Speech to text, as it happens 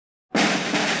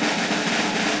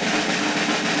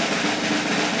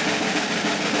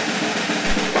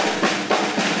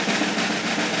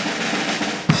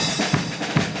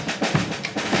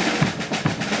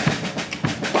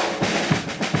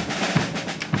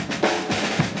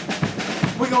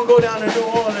gonna go down to New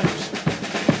Orleans.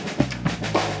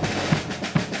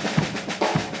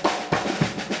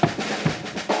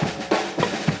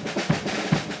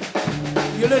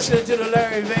 You're listening to the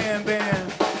Larry Vann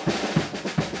Band.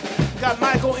 Got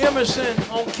Michael Emerson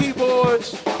on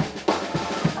keyboards.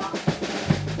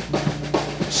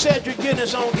 Cedric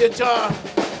Guinness on guitar.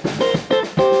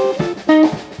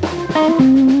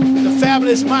 The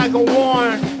fabulous Michael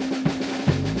Warren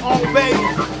on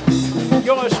bass.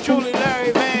 Yours truly,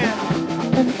 Larry Vann.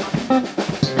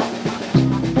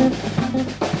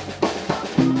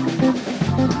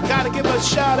 Gotta give a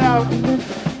shout out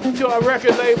to our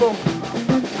record label,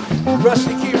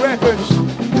 Rusty Key Records.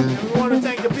 And we want to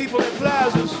thank the people in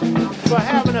Plazas for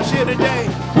having us here today.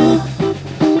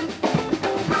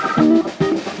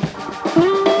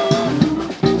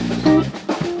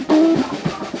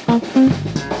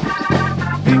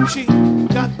 Big Chief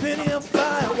got plenty of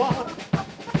firewater.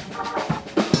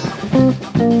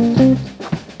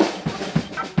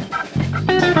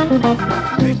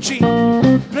 Big Chief,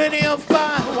 plenty of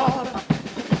firewater.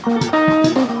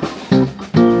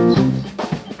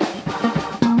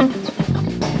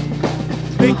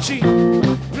 Big Chief,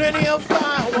 plenty of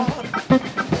firewater.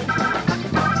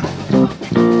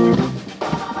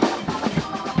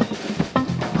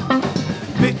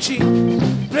 Big Chief,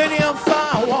 plenty of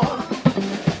firewater.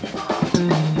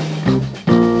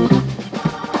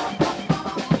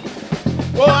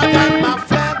 Oh, I got my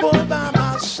flatboy by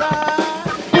my side.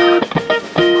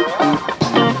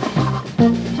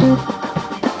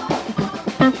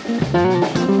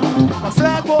 My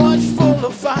flatboy's full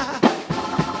of fire.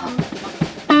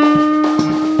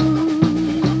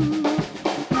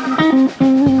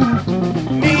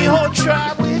 Me whole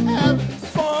tribe, we having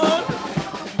fun.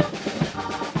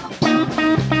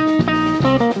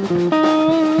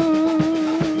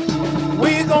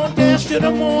 We gon' dance till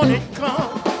the morning come.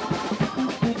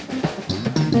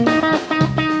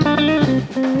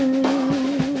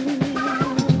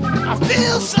 I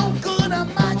feel so good I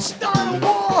might start a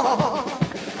war.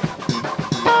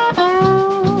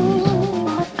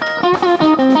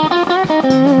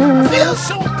 I feel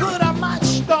so good I might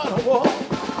start a war.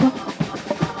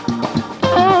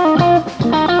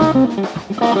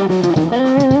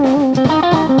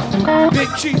 Big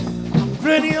Chief,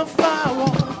 plenty of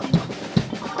firewater.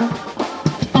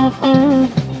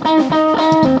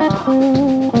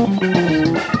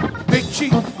 Big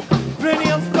Chief,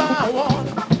 plenty of firewater.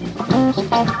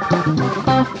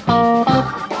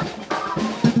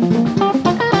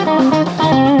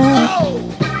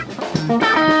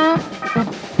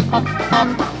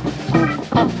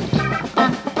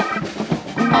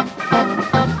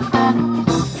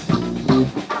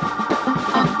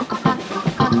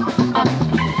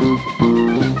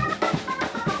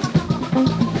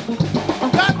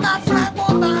 Got my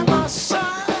flatboy by my side.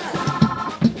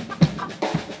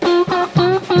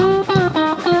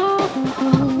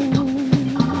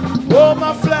 Oh,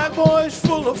 my flatboy's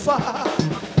full of fire.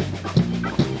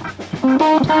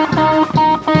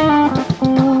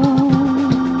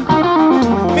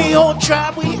 Me old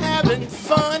tribe, we having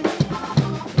fun.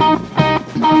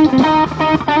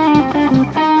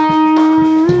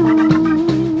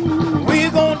 We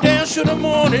gon' dance till the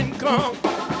morning come.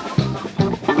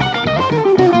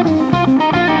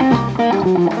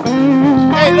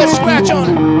 Hey, let's scratch on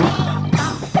it.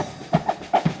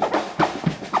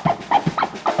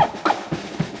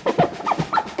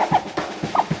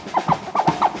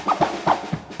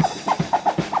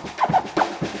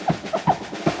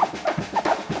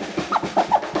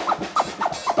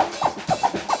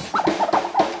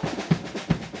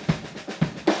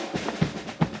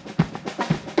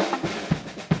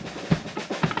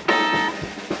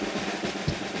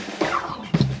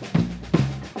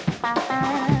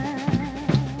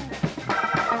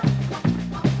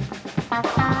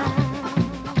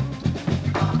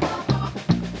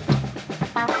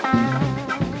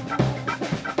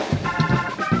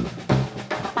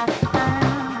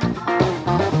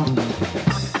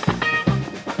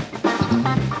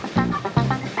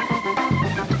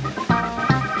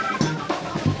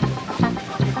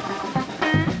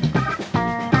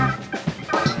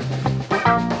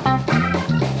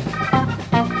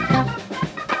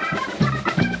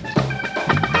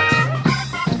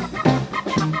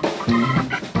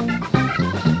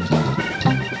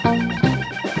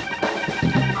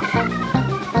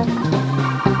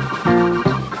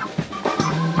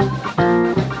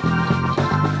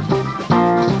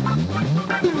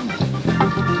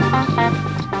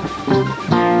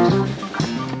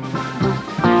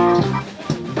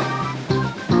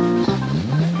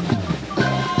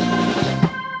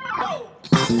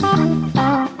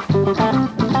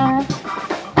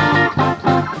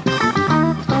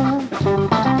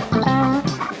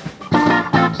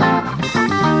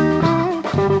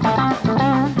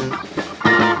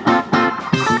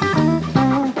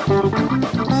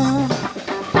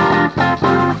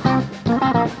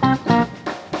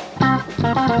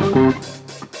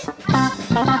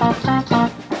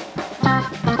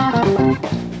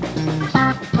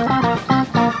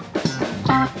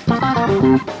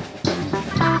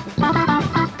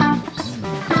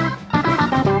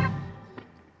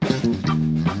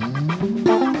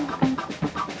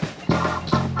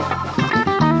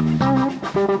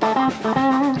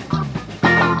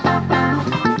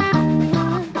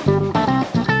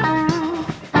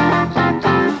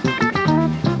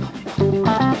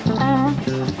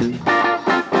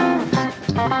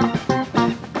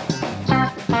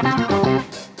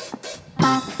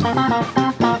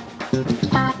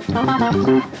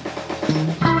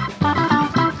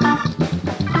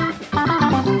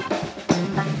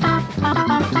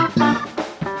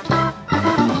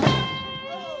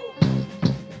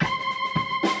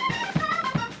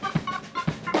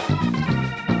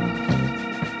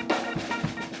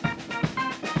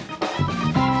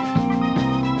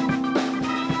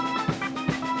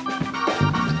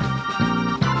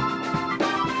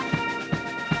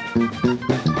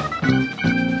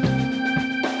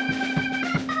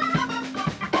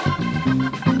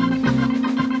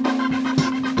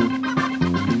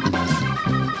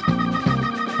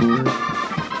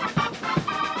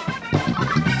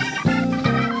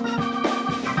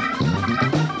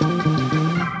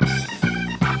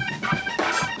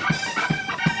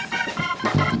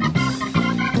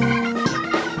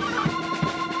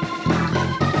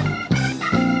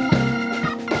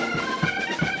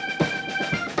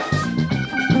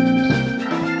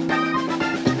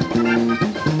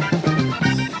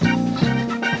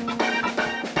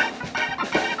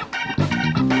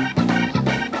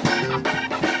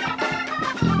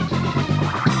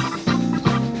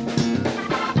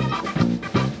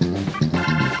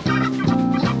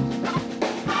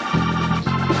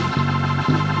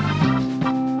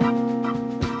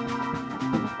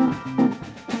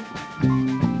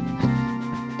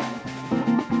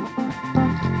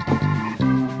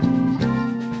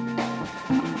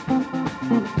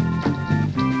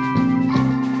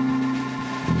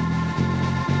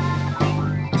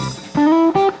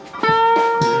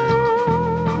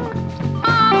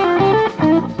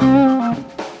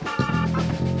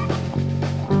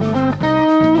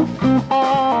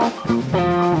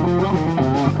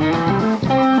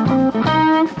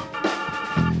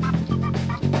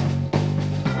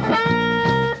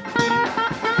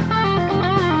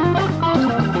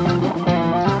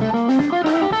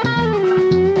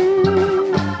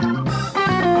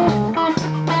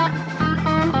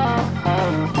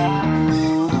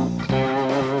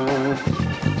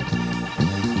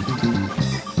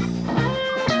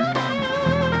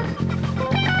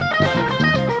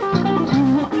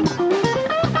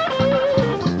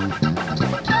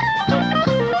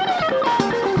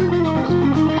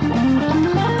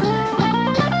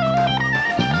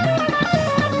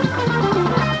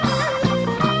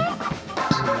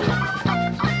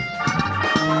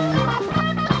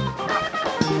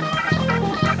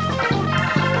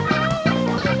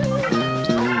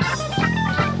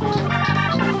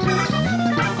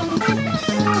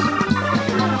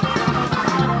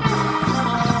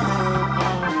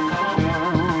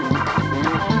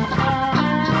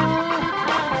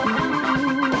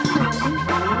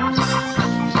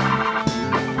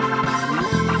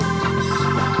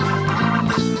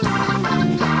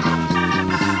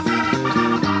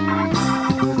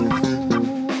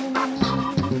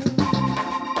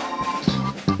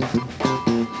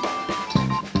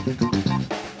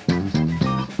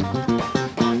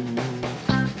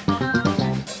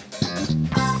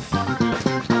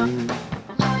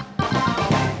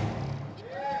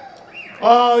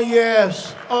 Oh,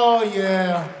 yes. Oh,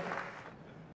 yeah.